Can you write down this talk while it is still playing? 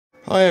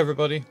Hi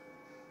everybody.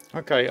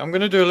 Okay, I'm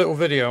going to do a little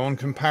video on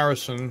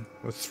comparison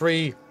with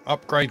 3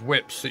 upgrade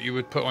whips that you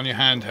would put on your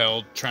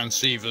handheld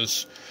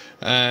transceivers,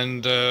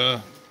 and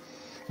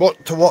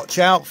what to watch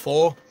out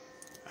for,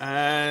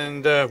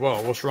 and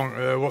well, what's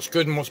wrong, what's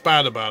good and what's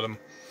bad about them.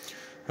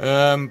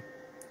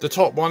 The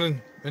top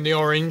one in the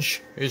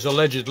orange is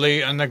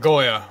allegedly a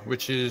Nagoya,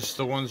 which is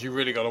the ones you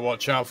really got to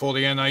watch out for,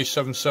 the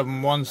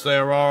NA771s.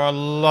 There are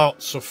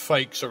lots of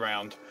fakes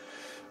around.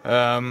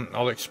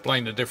 I'll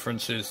explain the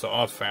differences that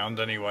I've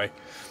found anyway.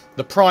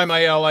 The Prime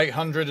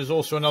AL800 is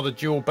also another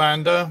dual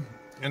bander,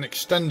 an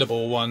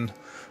extendable one.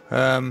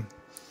 I'll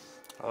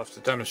have to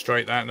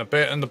demonstrate that in a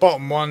bit. And the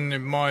bottom one,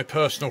 in my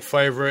personal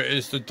favourite,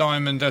 is the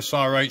Diamond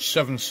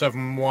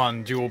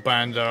SRH771 dual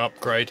bander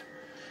upgrade.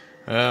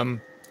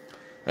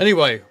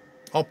 Anyway,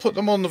 I'll put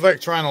them on the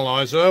vector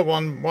analyzer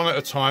one at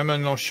a time,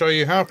 and I'll show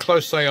you how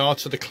close they are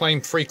to the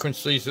claimed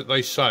frequencies that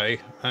they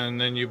say,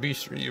 and then you'll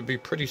be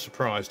pretty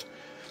surprised.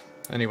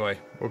 Anyway,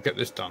 we'll get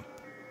this done.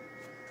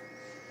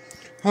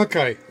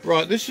 Okay,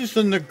 right, this is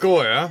the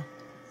Nagoya.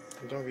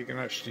 I don't know if you can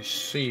actually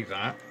see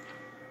that.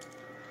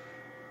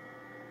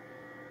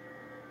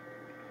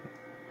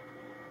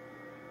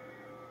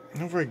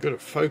 Not very good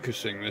at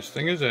focusing this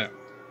thing, is it?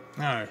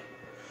 No.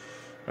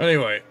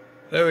 Anyway,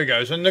 there we go.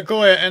 It's a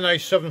Nagoya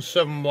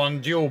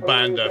NA771 dual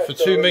bander for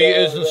 2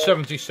 meters and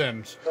 70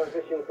 sems.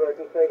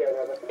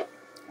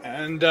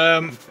 And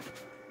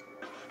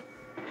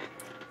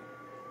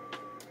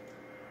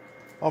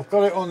I've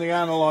got it on the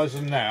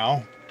analyzer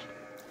now,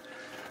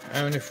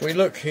 and if we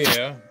look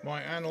here,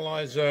 my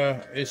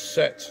analyzer is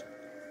set.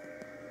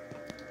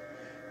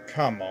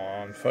 Come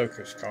on,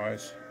 focus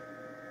guys,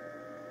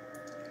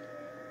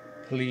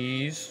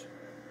 please.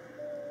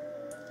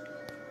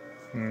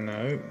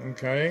 No,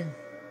 okay,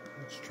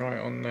 let's try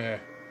it on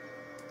there.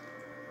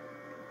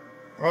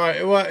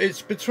 Right, well,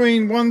 it's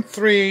between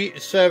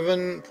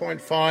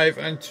 137.5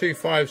 and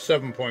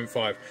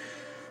 257.5.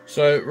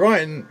 So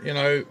right in,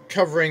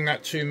 covering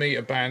that 2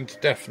 meter band,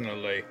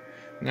 definitely.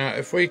 Now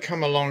if we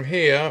come along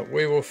here,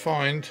 we will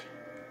find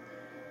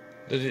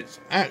that it's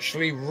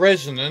actually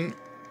resonant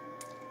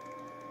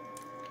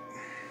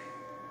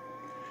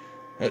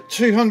at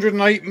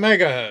 208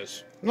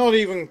 megahertz. Not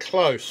even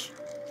close.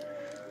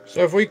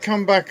 So if we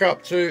come back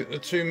up to the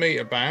 2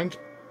 meter band,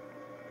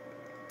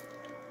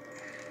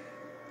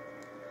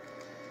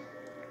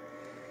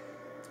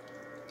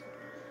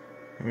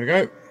 there we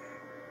go.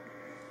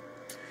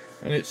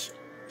 And it's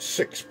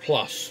 6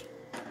 plus.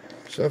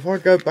 So if I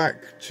go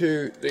back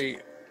to the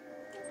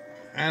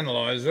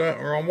analyzer,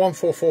 we're on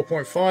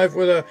 144.5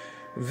 with a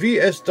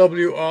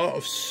VSWR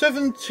of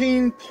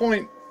 17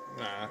 point.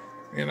 I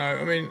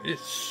mean,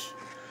 it's,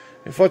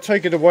 if I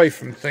take it away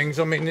from things,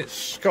 I mean,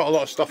 it's got a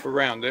lot of stuff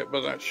around it,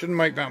 but that shouldn't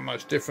make that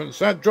much difference.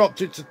 That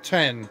dropped it to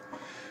 10,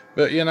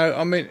 but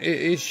I mean, it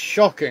is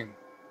shocking.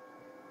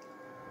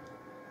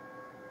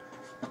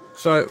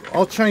 So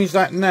I'll change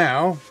that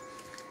now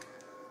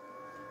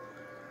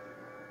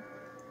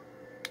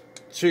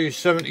to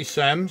 70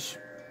 sems.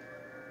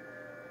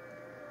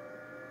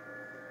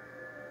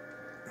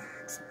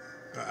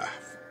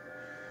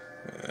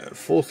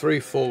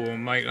 434 will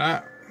make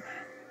that.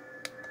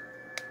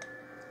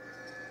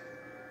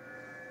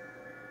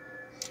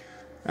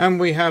 And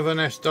we have an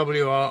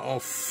SWR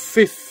of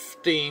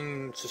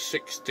 15 to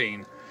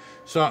 16.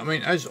 So I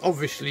mean, as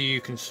obviously you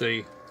can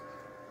see,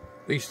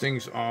 these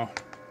things are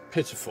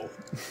pitiful.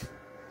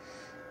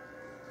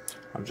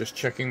 I'm just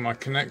checking my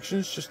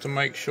connections just to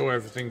make sure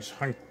everything's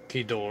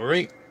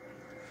hunky-dory.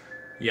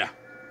 Yeah.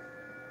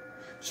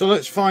 So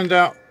let's find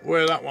out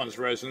where that one's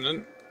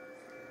resonant.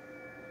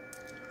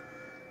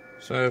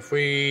 So if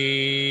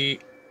we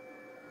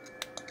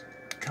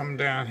come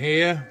down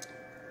here,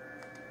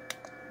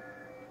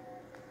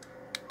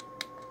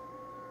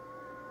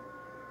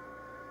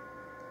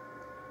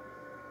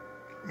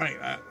 make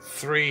that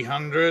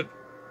 300.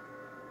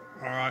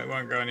 Alright,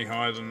 won't go any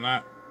higher than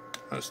that.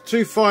 That's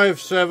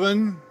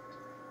 257.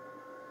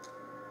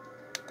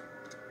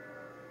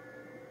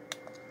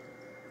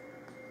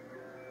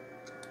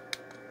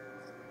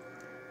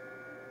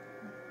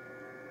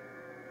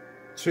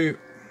 So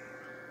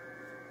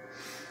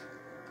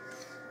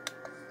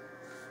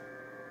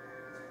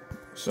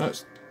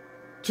that's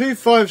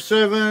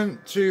 257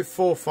 to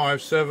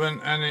 457,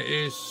 and it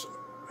is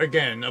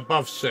again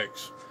above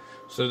 6.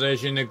 So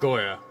there's your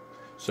Nagoya.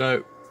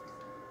 So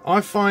I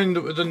find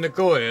that with the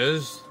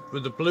Nagoyas,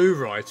 with the blue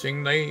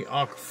writing, they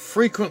are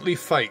frequently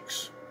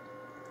fakes.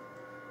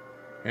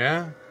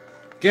 Yeah,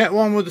 get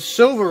one with the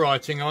silver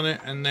writing on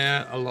it and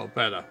they're a lot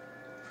better.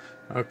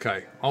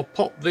 Okay, I'll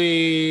pop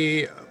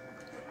the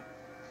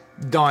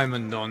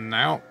diamond on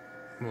now,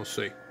 we'll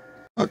see.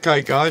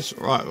 Okay guys,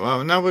 right,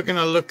 well now we're going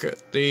to look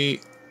at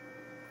the,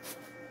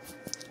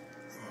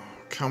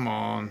 come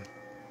on,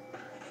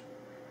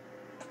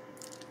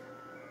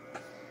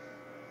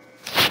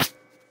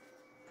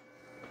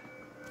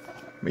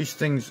 these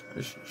things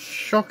are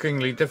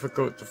shockingly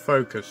difficult to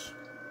focus.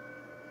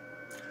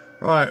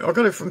 Right, I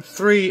got it from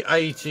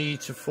 380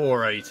 to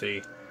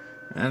 480,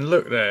 and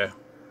look there.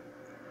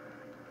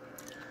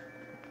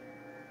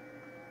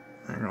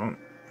 Hang on.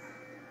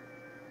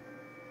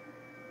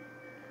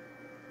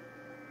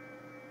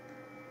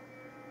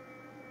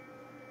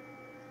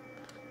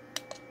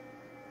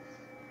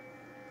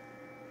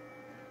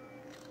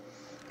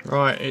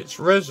 Right, it's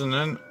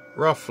resonant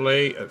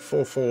roughly at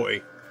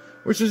 440,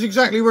 which is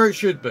exactly where it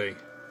should be.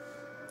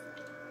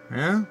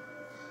 Yeah?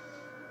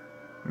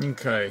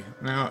 Okay,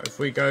 now if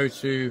we go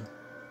to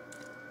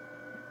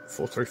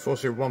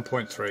 4340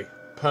 1.3,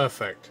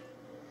 perfect.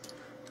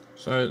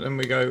 So then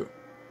we go,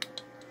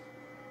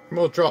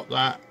 we'll drop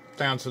that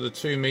down to the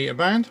 2 meter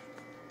band.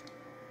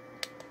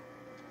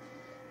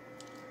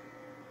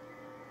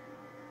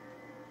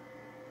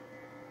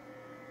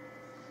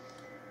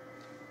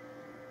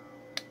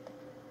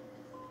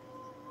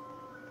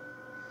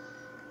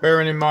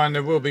 Bearing in mind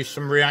there will be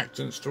some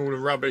reactance to all the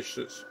rubbish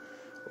that's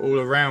all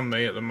around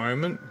me at the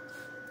moment.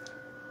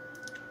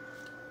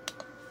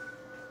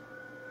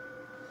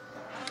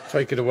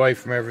 Take it away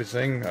from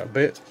everything a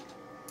bit.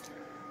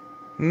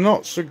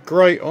 Not so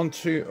great on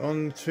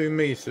 2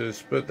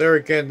 meters, but there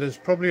again there's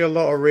probably a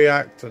lot of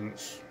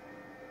reactance.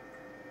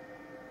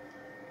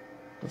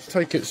 Let's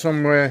take it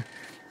somewhere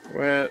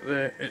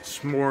where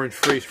it's more in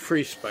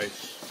free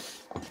space.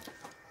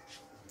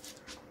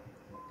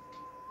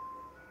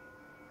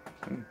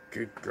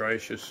 Good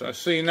gracious. I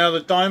see now the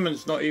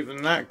diamond's not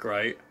even that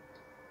great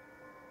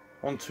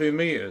on 2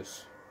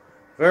 meters.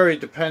 Very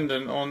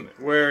dependent on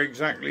where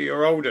exactly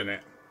you're holding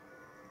it.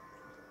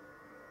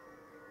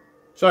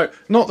 So,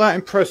 not that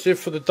impressive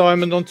for the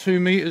diamond on 2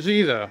 meters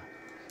either.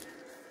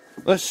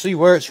 Let's see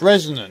where it's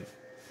resonant.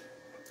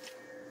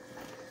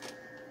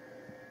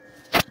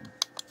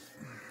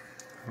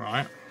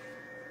 Right.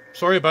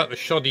 Sorry about the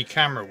shoddy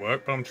camera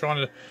work, but I'm trying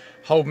to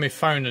hold my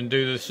phone and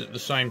do this at the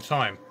same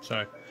time.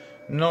 So,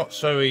 not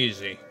so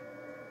easy.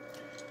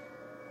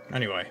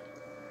 Anyway,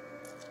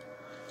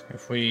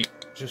 if we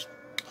just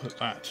put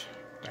that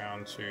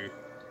down to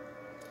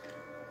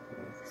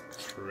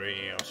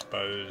 3, I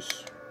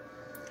suppose.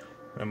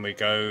 Then we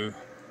go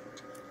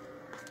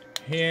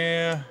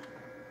here.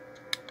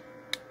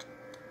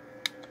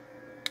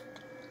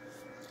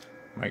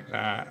 Make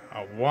that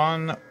a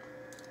 1.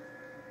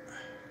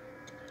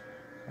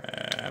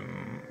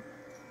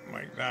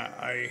 Make that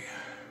a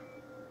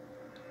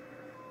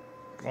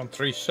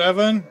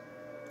 137.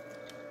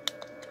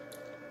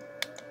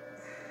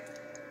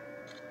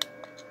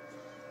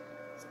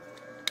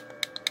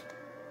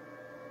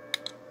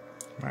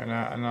 Make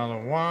that another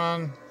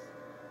 1.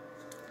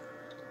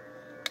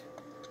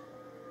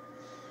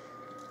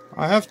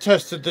 I have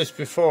tested this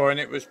before and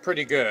it was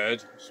pretty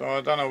good, so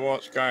I don't know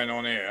what's going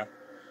on here.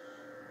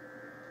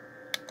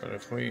 But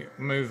if we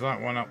move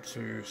that one up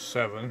to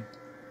 7,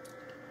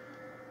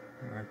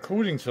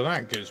 according to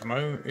that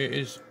gizmo, it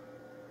is...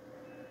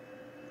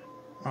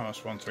 Oh,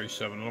 that's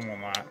 137, I don't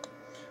want that.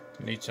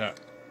 Need to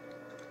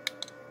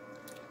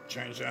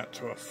change that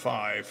to a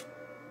 5.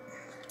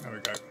 There we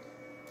go.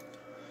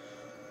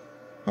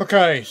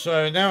 Okay,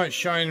 so now it's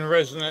showing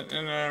resonant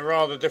in a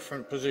rather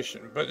different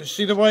position. But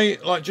see the way,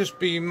 like just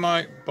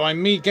by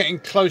me getting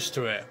close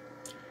to it,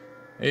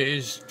 it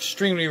is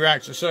extremely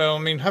reactive. So I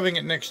mean, having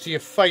it next to your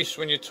face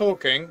when you're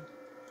talking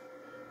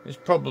is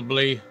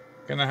probably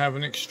going to have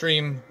an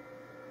extreme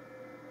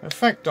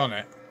effect on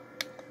it.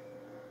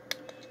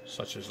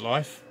 Such is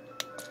life.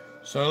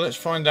 So let's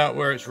find out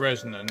where it's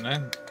resonant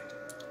then.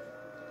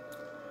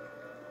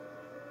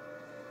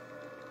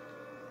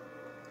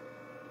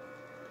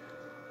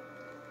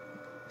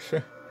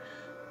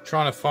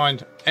 Trying to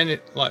find any,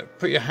 like,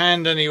 put your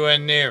hand anywhere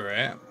near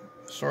it.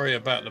 Sorry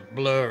about the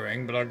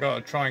blurring, but I've got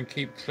to try and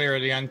keep clear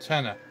of the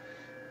antenna.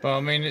 But I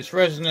mean, it's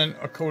resonant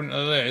according to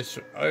this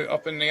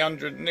up in the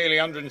nearly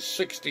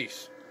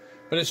 160s,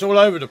 but it's all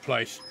over the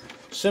place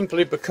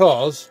simply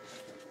because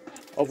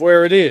of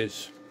where it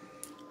is,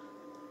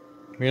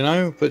 you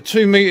know. But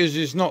 2 meters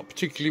is not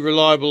particularly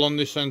reliable on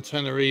this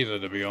antenna either,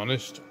 to be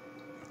honest.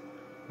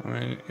 I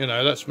mean, you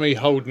know, that's me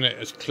holding it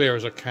as clear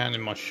as I can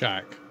in my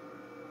shack.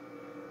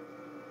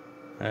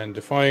 And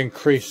if I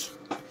increase,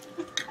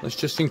 let's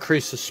just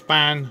increase the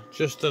span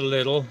just a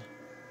little.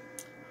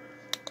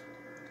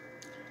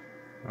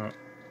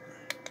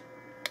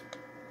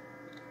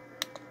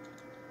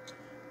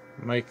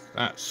 Make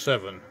that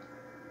 7.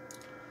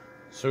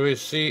 So we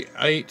see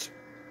 8.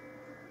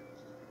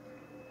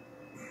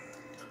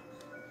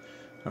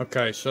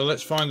 Okay, so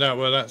let's find out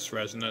where that's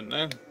resonant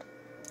then.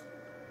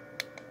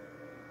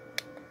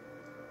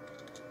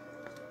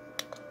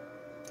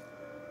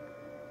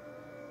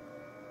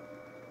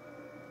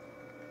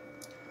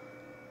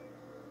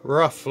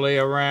 Roughly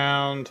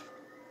around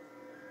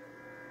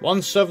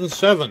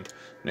 177.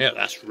 Yeah,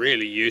 that's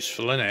really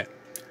useful, isn't it?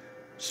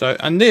 So,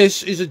 and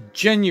this is a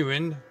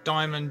genuine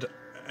diamond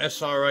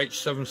SRH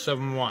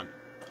 771,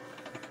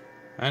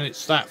 and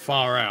it's that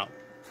far out.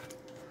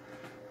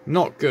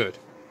 Not good.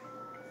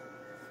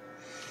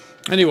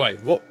 Anyway,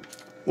 what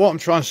I'm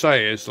trying to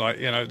say is, like,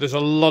 you know, there's a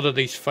lot of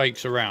these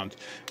fakes around.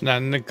 Now,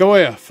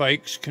 Nagoya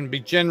fakes can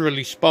be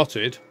generally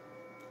spotted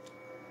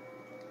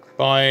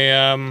by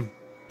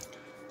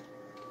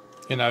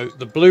you know,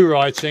 the blue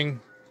writing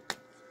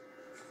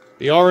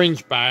the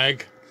orange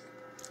bag,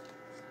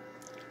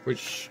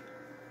 which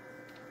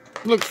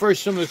looks very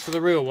similar to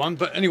the real one.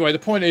 But anyway, the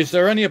point is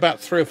they're only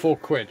about 3 or 4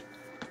 quid.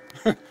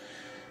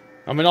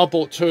 I mean, I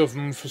bought 2 of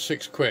them for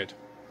 6 quid.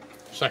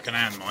 Second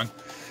hand, mine.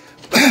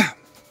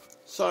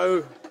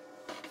 So,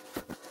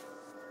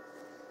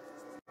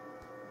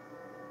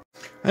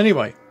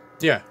 anyway,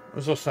 yeah,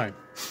 as I was saying,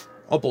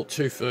 I bought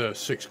 2 for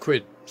 6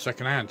 quid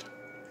second hand.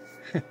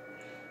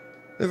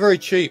 They're very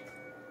cheap.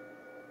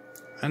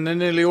 And they're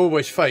nearly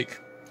always fake.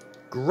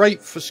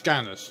 Great for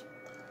scanners.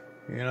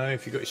 You know,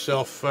 if you got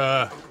yourself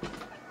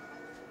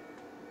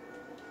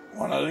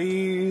one of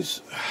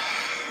these,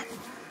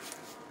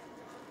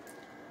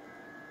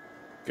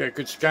 get a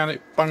good scan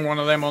it, bung one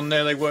of them on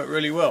there, they work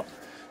really well,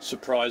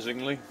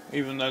 surprisingly,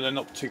 even though they're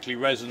not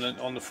particularly resonant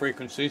on the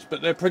frequencies,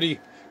 but they're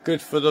pretty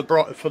good for the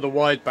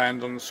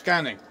wideband on the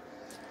scanning.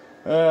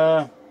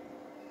 I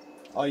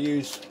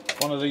use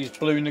one of these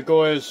blue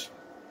Nagoyas.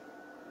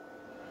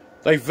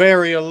 They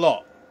vary a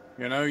lot.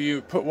 You know,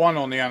 you put one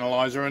on the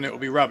analyzer and it'll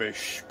be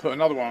rubbish. Put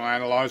another one on the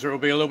analyzer, it'll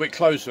be a little bit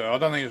closer. I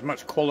don't think there's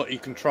much quality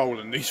control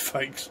in these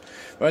fakes.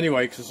 But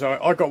anyway, because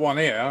I got one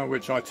here,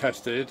 which I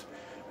tested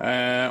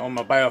on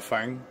my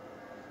Baofeng,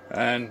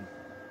 and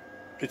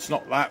it's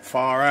not that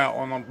far out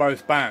on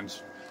both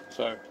bands.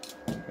 So,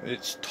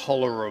 it's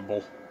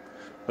tolerable.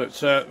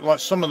 But, like,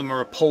 some of them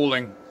are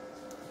appalling.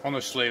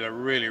 Honestly, they're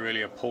really,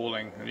 really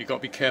appalling. And you've got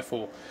to be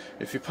careful.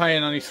 If you're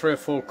paying only 3 or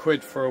 4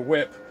 quid for a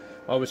whip,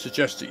 I would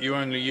suggest that you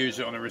only use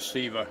it on a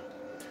receiver.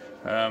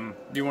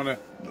 You want to,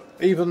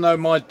 even though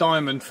my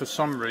diamond, for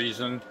some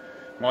reason,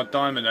 my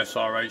diamond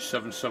SRH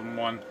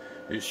 771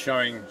 is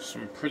showing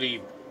some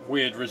pretty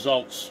weird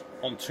results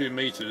on 2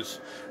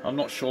 meters. I'm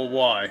not sure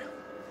why.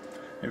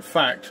 In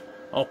fact,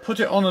 I'll put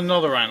it on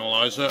another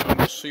analyzer and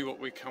we'll see what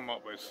we come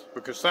up with.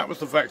 Because that was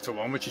the vector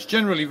one, which is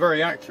generally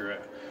very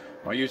accurate.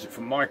 I use it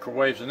for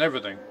microwaves and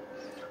everything.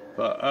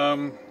 But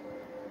I'm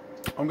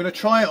going to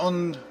try it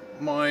on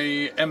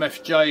my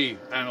MFJ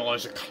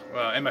analyzer,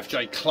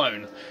 MFJ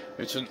clone.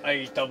 It's an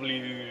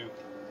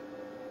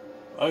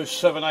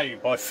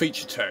AW07A by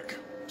FeatureTech.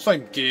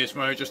 Same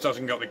gizmo, just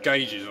doesn't got the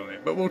gauges on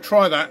it. But we'll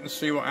try that and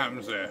see what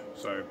happens there.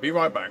 So be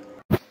right back.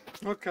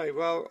 Okay,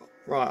 well,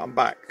 right, I'm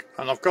back,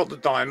 and I've got the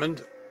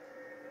diamond,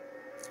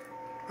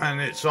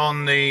 and it's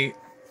on the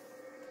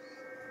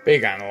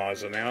big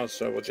analyzer now.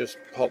 So we'll just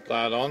pop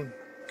that on.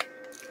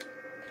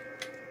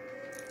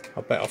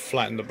 I bet I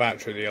flattened the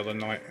battery the other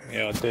night.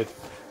 Yeah, I did.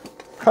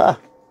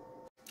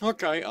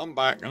 Okay, I'm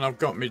back and I've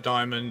got my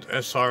diamond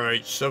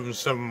SRH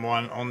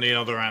 771 on the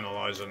other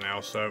analyzer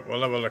now, so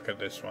we'll have a look at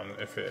this one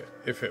if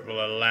it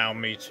will allow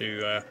me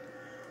to.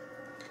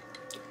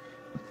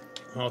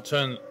 I'll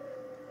turn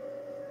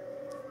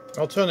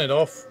it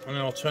off and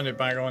then I'll turn it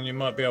back on. You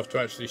might be able to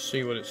actually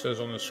see what it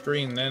says on the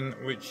screen then,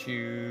 which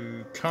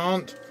you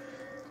can't.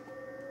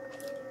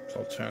 So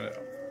I'll turn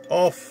it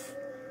off.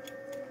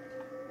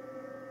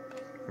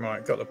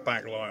 Right, got the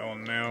backlight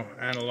on now.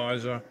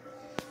 Analyzer.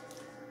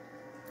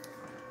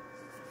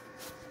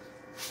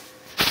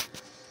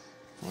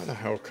 Why the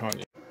hell can't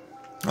you?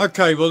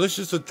 Okay, well, this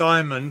is the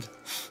diamond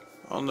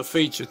on the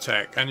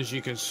FeatureTech, and as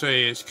you can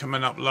see, it's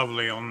coming up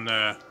lovely on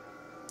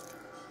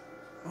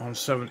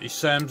 70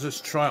 sems.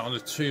 Let's try it on the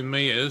 2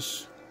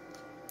 meters.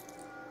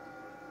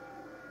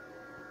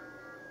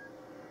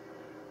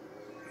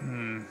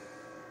 And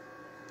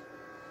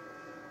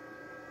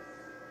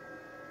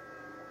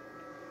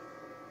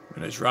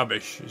it's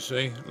rubbish, you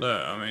see.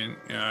 Look, I mean,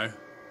 you know,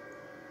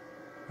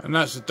 and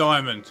that's a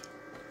diamond.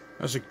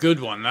 That's a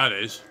good one, that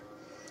is.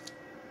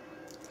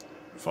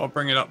 If I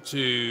bring it up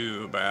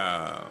to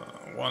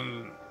about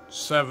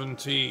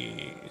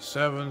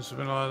 177,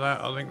 something like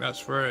that, I think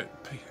that's where it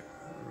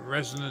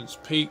resonance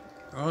peak.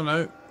 Oh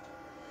no,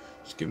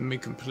 it's giving me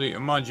complete.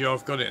 And mind you,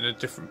 I've got it in a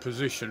different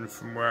position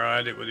from where I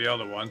had it with the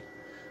other one.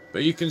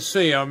 But you can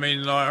see, I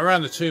mean, like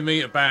around the 2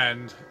 meter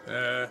band,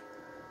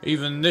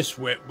 even this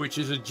whip, which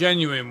is a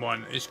genuine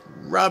one, is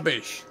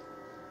rubbish.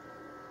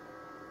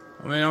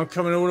 I mean, I'm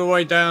coming all the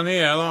way down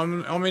here.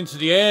 I'm into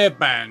the air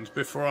band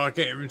before I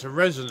get into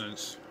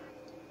resonance.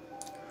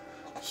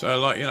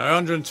 So, like, you know,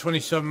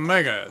 127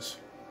 megahertz.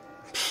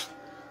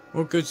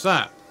 What good's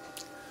that?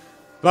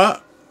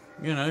 But,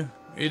 you know,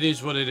 it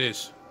is what it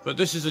is. But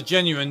this is a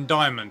genuine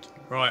diamond.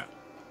 Right.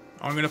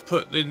 I'm going to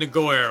put the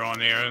Nagoya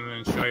on here and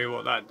then show you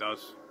what that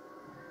does.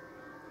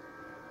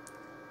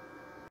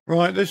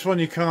 Right, this one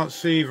you can't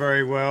see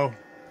very well.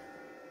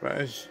 But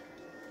as,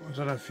 I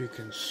don't know if you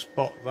can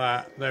spot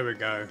that. There we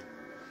go.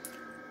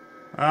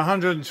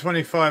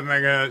 125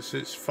 megahertz,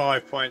 it's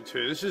 5.2.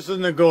 This is the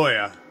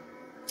Nagoya.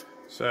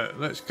 So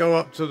let's go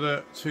up to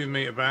the 2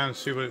 meter band,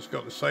 see what it's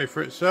got to say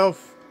for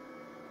itself.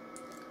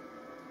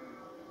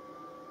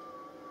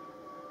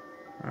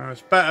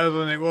 It's better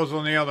than it was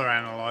on the other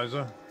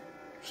analyzer,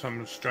 for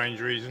some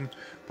strange reason.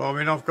 But I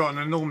mean, I've got an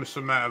enormous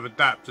amount of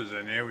adapters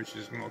in here, which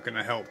is not going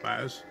to help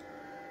matters.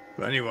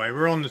 But anyway,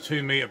 we're on the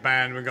 2 meter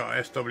band. We've got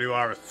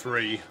SWR of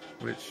 3,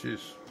 which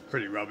is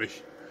pretty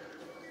rubbish.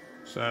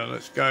 So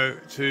let's go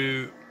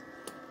to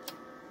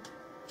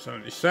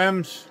 70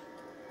 sems.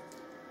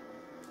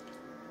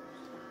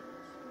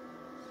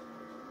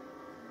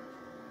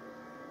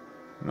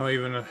 Not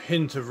even a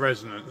hint of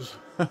resonance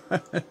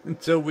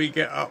until we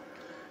get up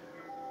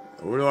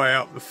all the way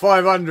up to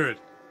 500,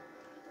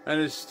 and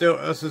it's still,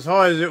 that's as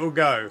high as it will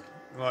go.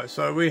 Like,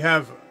 so we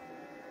have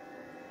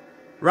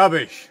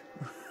rubbish.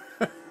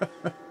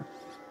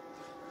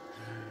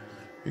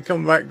 You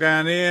come back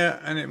down here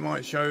and it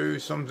might show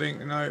something.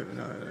 No,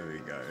 there we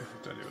go.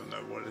 Don't even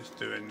know what it's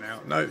doing now.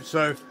 No,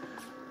 so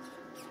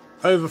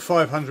over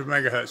 500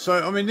 megahertz.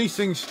 So I mean, these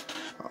things,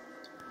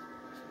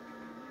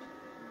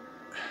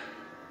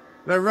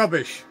 they're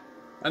rubbish,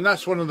 and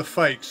that's one of the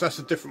fakes. That's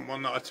a different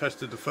one that I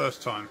tested the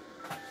first time.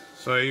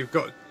 So you've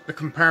got the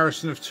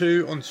comparison of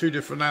two on two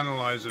different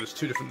analyzers,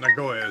 two different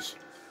Nagoyas,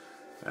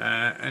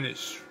 and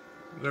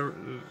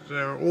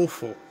they're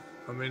awful.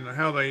 I mean,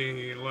 how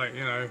they, like,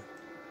 you know,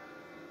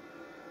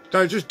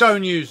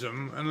 don't use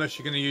them unless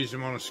you're going to use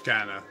them on a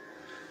scanner.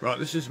 Right,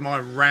 this is my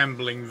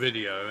rambling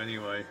video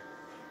anyway,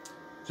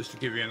 just to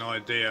give you an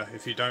idea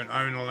if you don't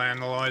own an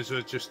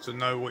analyzer, just to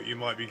know what you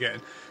might be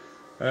getting.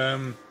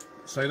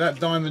 So that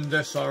Diamond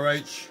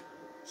SRH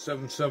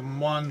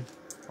 771,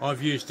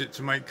 I've used it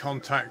to make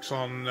contacts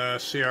on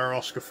Sierra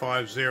Oscar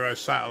 50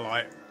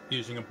 satellite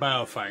using a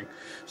Baofeng.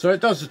 So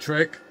it does the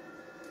trick.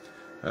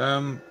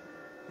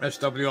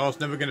 SWR is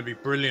never going to be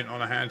brilliant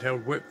on a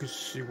handheld whip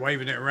because you're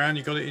waving it around,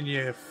 you got it in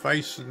your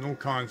face and all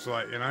kinds,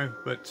 like, you know,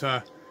 but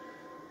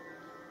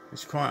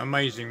it's quite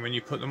amazing when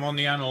you put them on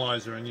the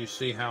analyzer and you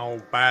see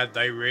how bad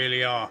they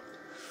really are.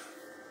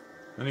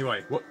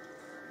 Anyway,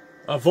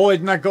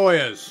 avoid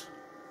Nagoyas.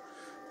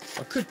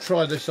 I could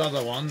try this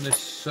other one,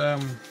 this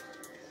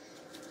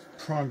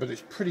Prime, but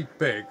it's pretty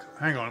big.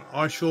 Hang on,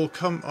 I shall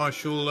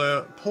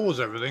pause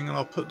everything and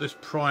I'll put this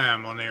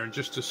Priam on here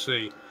just to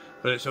see,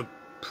 but it's a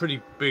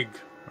pretty big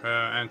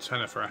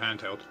antenna for a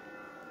handheld.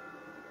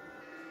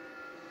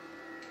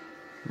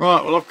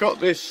 Right, well, I've got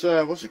this,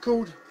 what's it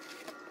called?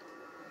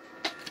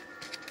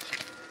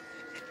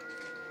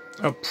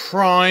 A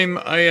Prime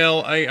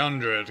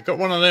AL800. Got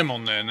one of them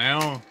on there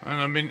now,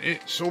 and I mean,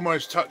 it's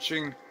almost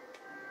touching.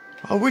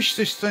 I wish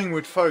this thing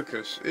would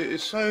focus. It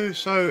is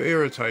so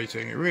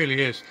irritating, it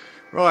really is.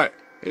 Right,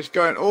 it's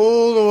going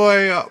all the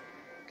way up,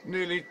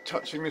 nearly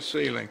touching the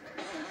ceiling.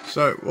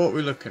 So what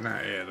we're looking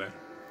at here then.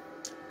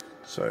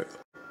 So,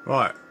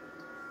 right,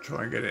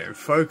 try and get it in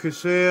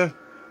focus here.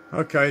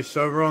 Okay,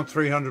 so we're on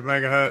 300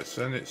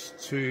 megahertz and it's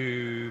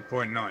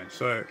 2.9.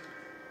 So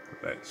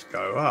let's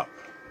go up.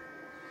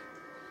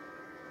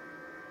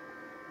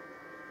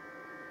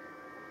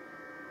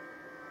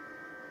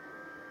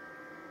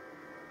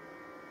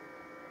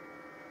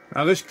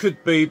 Now this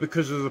could be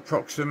because of the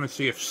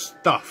proximity of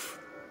stuff,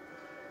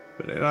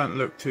 but it don't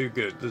look too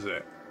good, does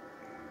it?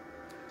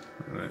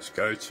 Let's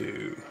go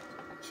to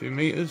 2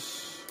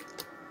 meters.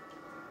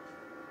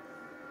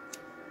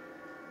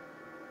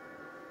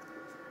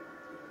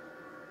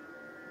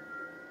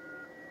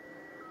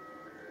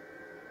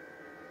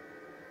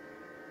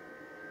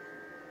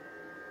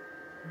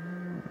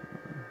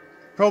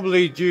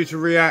 Probably due to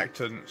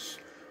reactance,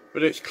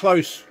 but it's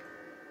close.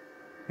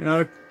 You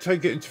know,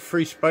 take it into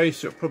free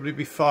space, it'll probably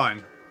be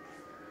fine.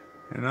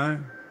 You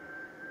know?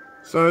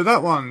 So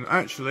that one,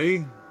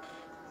 actually,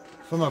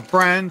 from a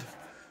brand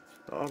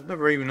that I've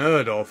never even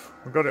heard of.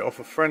 I got it off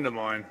a friend of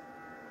mine.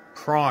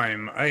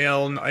 Prime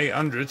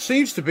AL800.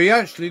 Seems to be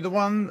actually the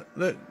one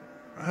that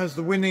has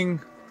the winning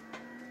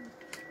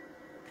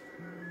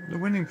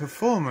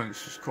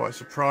performance. It's quite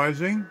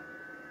surprising.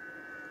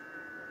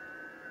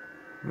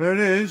 There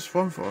it is,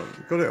 got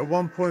it at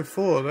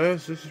 1.4 there,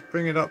 so let's just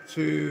bring it up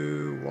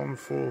to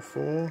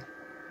 144.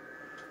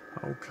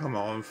 Oh, come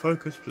on,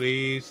 focus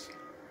please.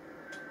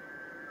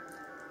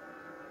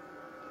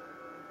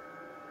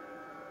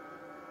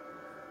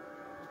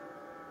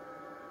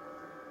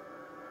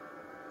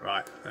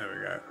 Right, there we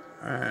go.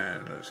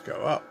 And let's go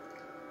up.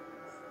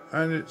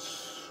 And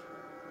it's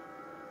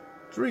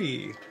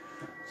 3.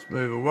 Let's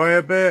move away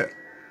a bit.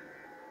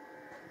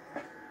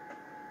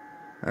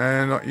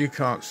 And you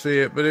can't see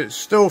it, but it's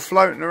still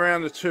floating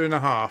around the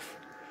 2.5,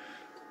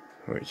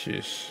 which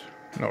is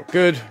not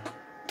good,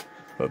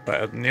 but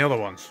better than the other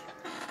ones.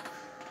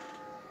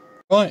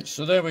 Right,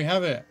 so there we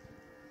have it.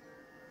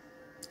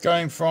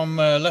 Going from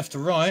left to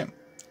right,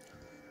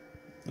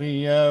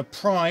 the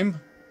Prime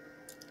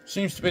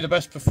seems to be the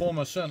best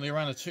performer, certainly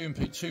around the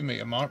 2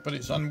 meter mark, but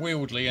it's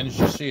unwieldy, and as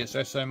you see, it's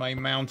SMA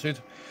mounted,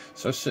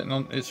 so sitting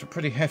on, it's a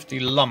pretty hefty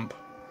lump,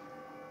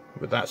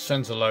 with that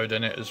center load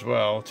in it as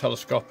well,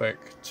 telescopic,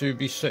 to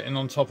be sitting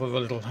on top of a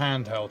little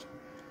handheld.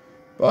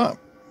 But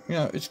you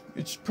know,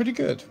 it's pretty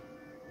good.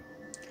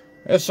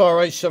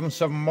 SRH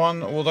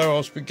 771, although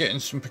I've been getting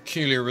some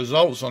peculiar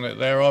results on it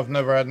there, I've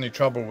never had any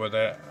trouble with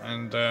it,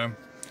 and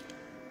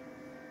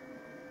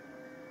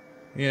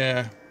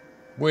yeah,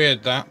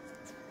 weird that,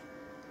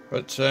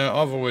 but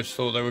I've always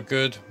thought they were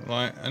good.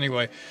 Like,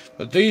 anyway,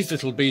 but these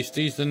little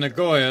beasties, the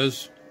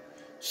Nagoyas,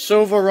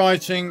 silver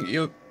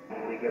writing,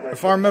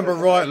 if I remember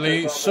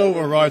rightly,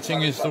 silver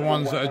writing is the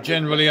ones that are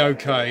generally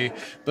okay,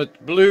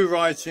 but blue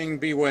writing,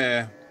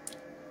 beware.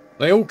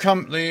 They all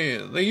come,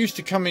 they used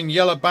to come in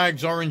yellow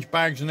bags, orange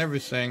bags and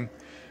everything.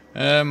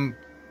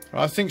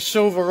 I think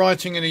silver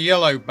writing in a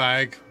yellow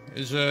bag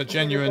is a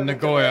genuine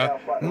Nagoya.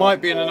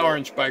 Might be in an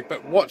orange bag,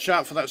 but watch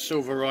out for that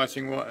silver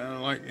writing,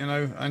 like, you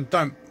know, and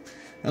don't,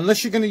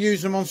 unless you're going to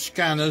use them on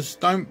scanners,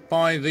 don't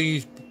buy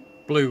these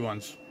blue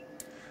ones.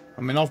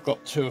 I mean, I've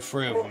got 2 or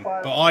 3 of them,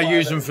 but I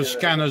use them for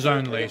scanners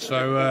only,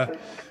 so,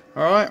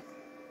 alright.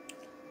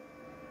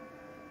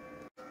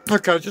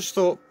 Okay, I just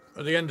thought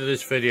at the end of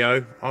this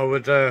video, I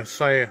would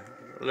say a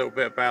little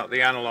bit about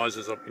the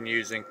analyzers I've been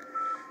using.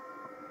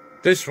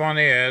 This one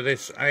here,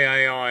 this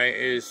AAI,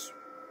 is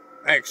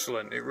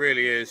excellent, it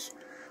really is.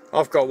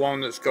 I've got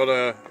one that's got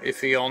a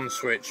iffy on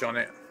switch on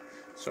it,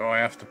 so I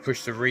have to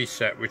push the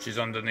reset, which is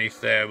underneath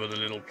there with a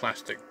little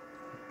plastic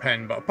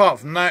pen, but apart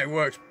from that, it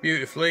works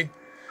beautifully.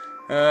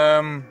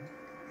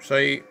 So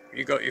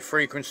you got your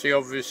frequency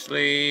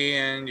obviously,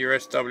 and your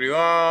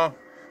SWR,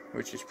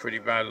 which is pretty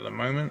bad at the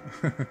moment.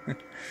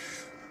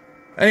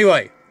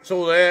 Anyway, it's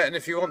all there, and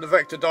if you want the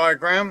vector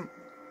diagram,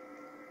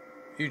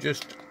 you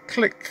just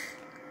click,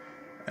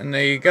 and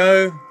there you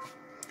go.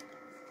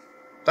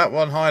 That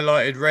one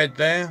highlighted red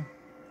there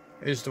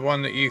is the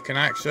one that you can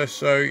access,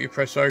 so you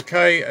press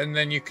OK, and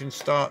then you can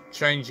start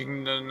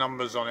changing the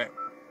numbers on it,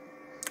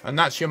 and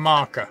that's your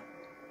marker.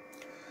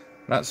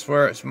 That's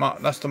where it's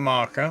that's the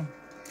marker.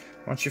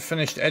 Once you've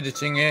finished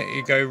editing it,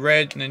 you go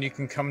red, and then you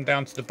can come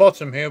down to the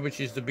bottom here, which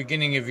is the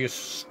beginning of your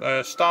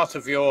start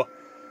of your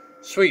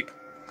sweep,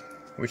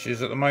 which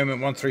is at the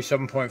moment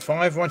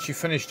 137.5. Once you've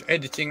finished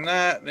editing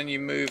that, then you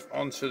move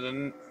on to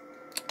the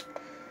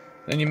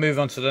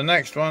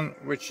next one,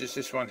 which is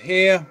this one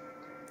here,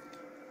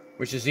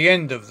 which is the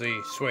end of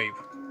the sweep.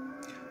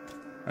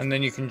 And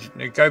then you can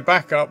go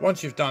back up.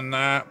 Once you've done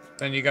that,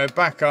 then you go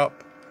back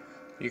up.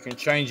 You can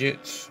change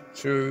it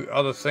to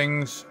other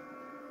things.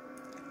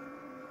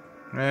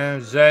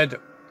 Z.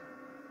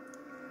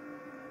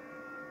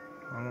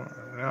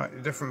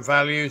 Different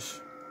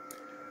values.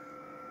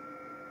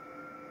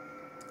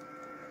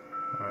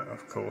 Right,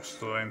 of course,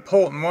 the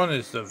important one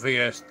is the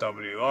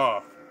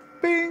VSWR.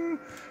 Bing!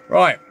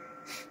 Right.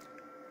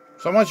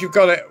 So once you've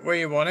got it where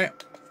you want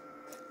it,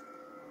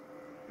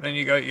 then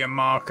you go to your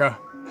marker,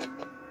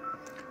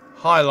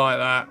 highlight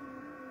that,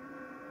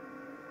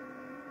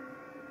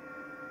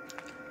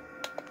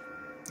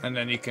 and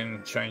then you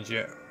can change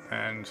it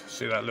and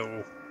see that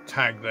little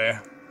tag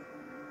there.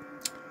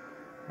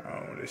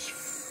 Oh, this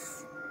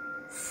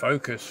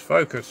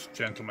focus,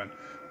 gentlemen.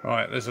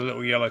 Right, there's a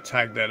little yellow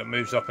tag there that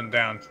moves up and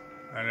down,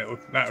 and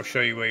that'll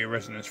show you where your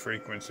resonance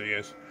frequency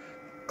is.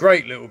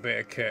 Great little bit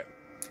of kit.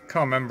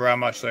 Can't remember how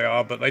much they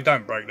are, but they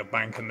don't break the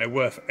bank, and they're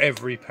worth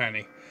every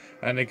penny.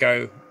 And they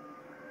go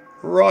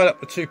right up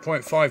to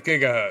 2.5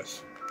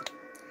 gigahertz,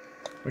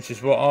 which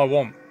is what I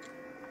want,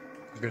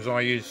 because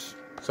I use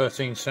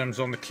 13 SEMs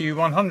on the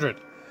Q100.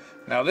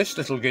 Now this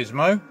little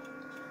gizmo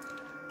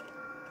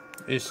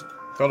is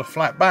got a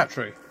flat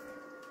battery,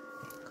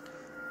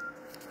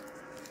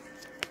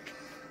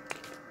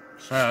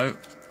 so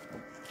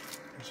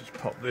let's just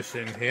pop this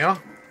in here,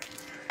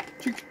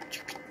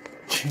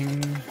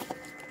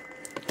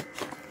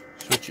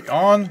 switch it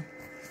on.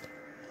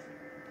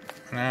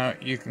 Now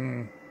you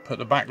can put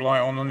the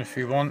backlight on if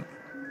you want.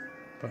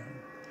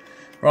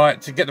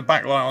 Right, to get the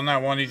backlight on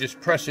that one, you just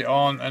press it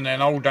on and then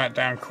hold that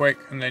down quick,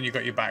 and then you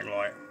got your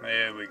backlight.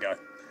 There we go.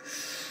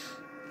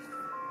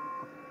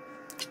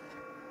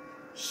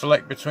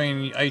 Select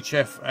between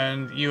HF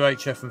and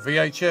UHF and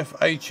VHF.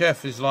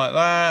 HF is like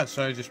that,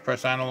 so just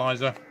press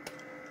analyzer.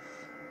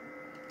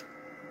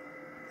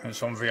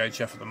 It's on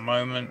VHF at the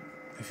moment.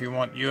 If you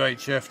want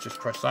UHF, just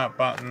press that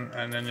button,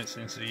 and then it's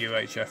into the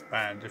UHF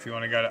band. If you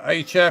want to go to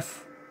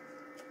HF,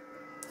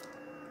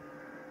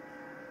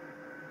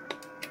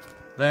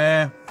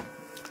 there,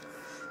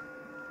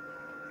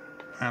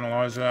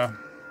 analyzer,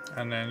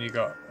 and then you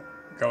go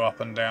up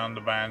and down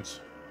the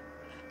bands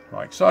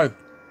like so.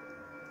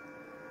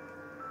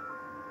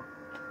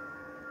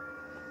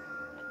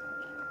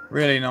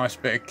 Really nice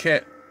bit of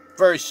kit,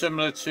 very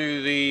similar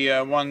to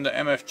the one that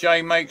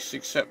MFJ makes,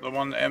 except the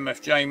one that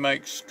MFJ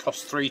makes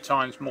costs 3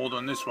 times more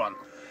than this one,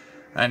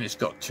 and it's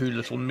got 2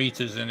 little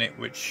meters in it,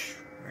 which,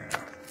 you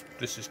know,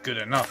 this is good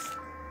enough.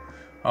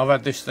 I've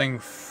had this thing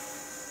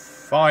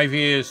 5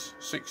 years,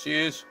 6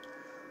 years,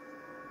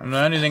 and the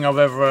only thing I've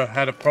ever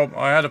had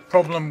I had a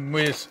problem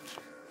with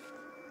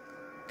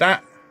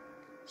that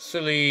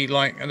silly,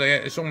 like,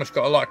 it's almost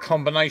got a like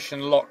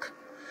combination lock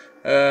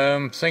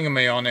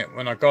thingamy on it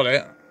when I got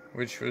it,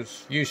 which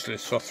was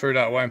useless, so I threw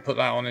that away and put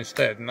that on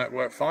instead, and that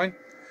worked fine.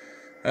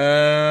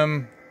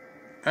 And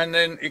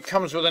then it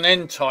comes with an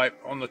N-type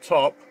on the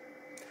top,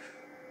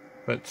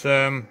 but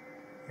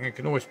you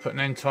can always put an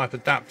N-type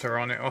adapter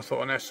on it. I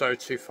thought an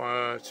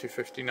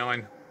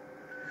SO259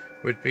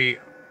 would be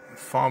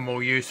far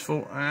more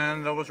useful,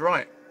 and I was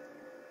right.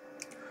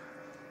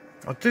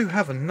 I do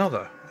have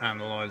another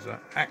analyzer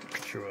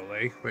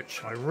actually,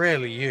 which I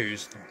rarely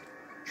use.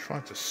 I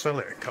tried to sell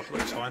it a couple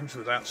of times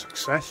without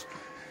success,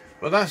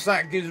 but that's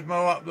that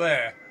gizmo up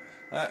there.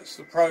 That's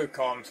the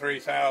Procon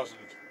 3000.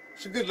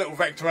 It's a good little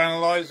vector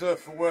analyzer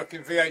for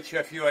working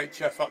VHF,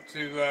 UHF up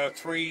to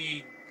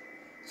 3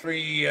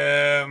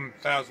 3,000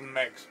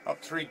 megs,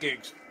 up 3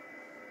 gigs.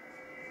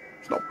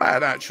 It's not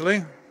bad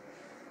actually.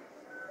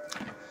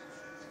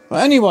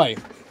 But anyway,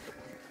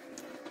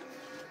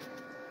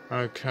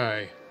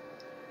 okay.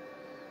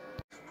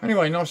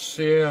 Anyway, nice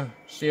to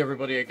see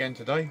everybody again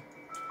today.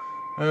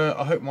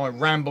 I hope my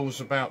rambles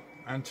about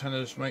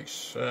antennas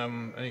makes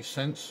any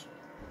sense.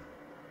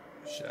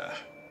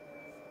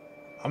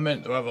 I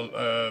meant to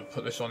have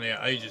put this on here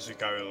ages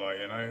ago, like,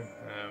 you know.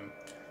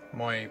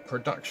 My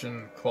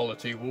production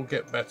quality will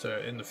get better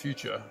in the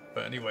future,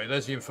 but anyway,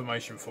 there's the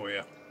information for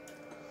you.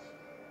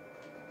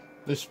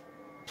 This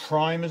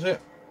Prime, is it?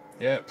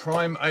 Yeah,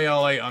 Prime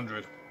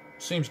AL800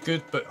 seems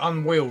good but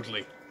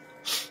unwieldy.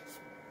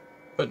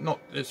 But not,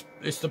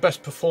 it's the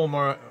best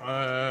performer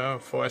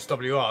for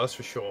SWR, that's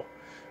for sure.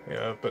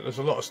 Yeah, but there's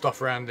a lot of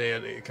stuff around here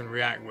that you can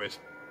react with.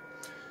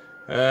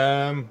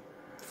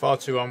 Far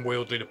too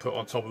unwieldy to put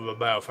on top of a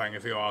Baofeng,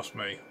 if you ask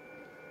me.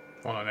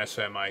 On an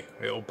SMA,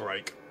 it'll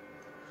break.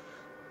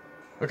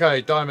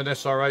 Okay, Diamond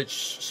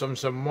SRH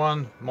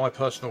 771, my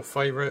personal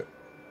favourite.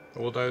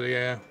 Although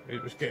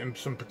it was getting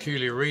some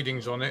peculiar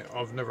readings on it,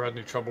 I've never had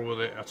any trouble with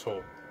it at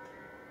all.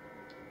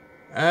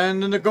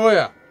 And the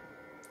Nagoya.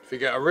 If you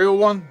get a real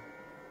one,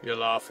 you're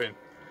laughing.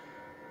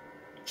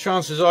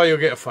 Chances are you'll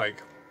get a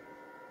fake.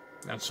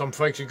 And some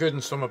fakes are good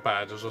and some are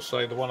bad. As I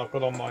say, the one I've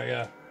got on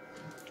my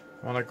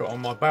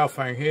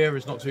Baofeng here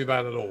is not too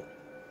bad at all.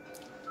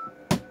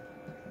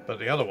 But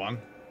the other one,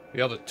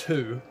 the other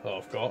two that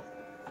I've got,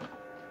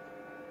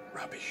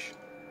 rubbish.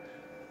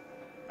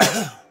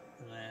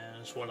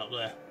 There's one up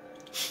there.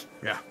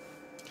 Yeah.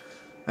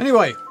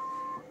 Anyway,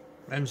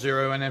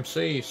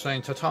 M0NMC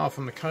saying ta-ta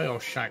from the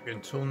Chaos Shack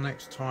until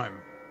next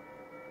time.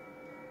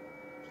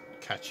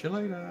 Catch you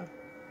later.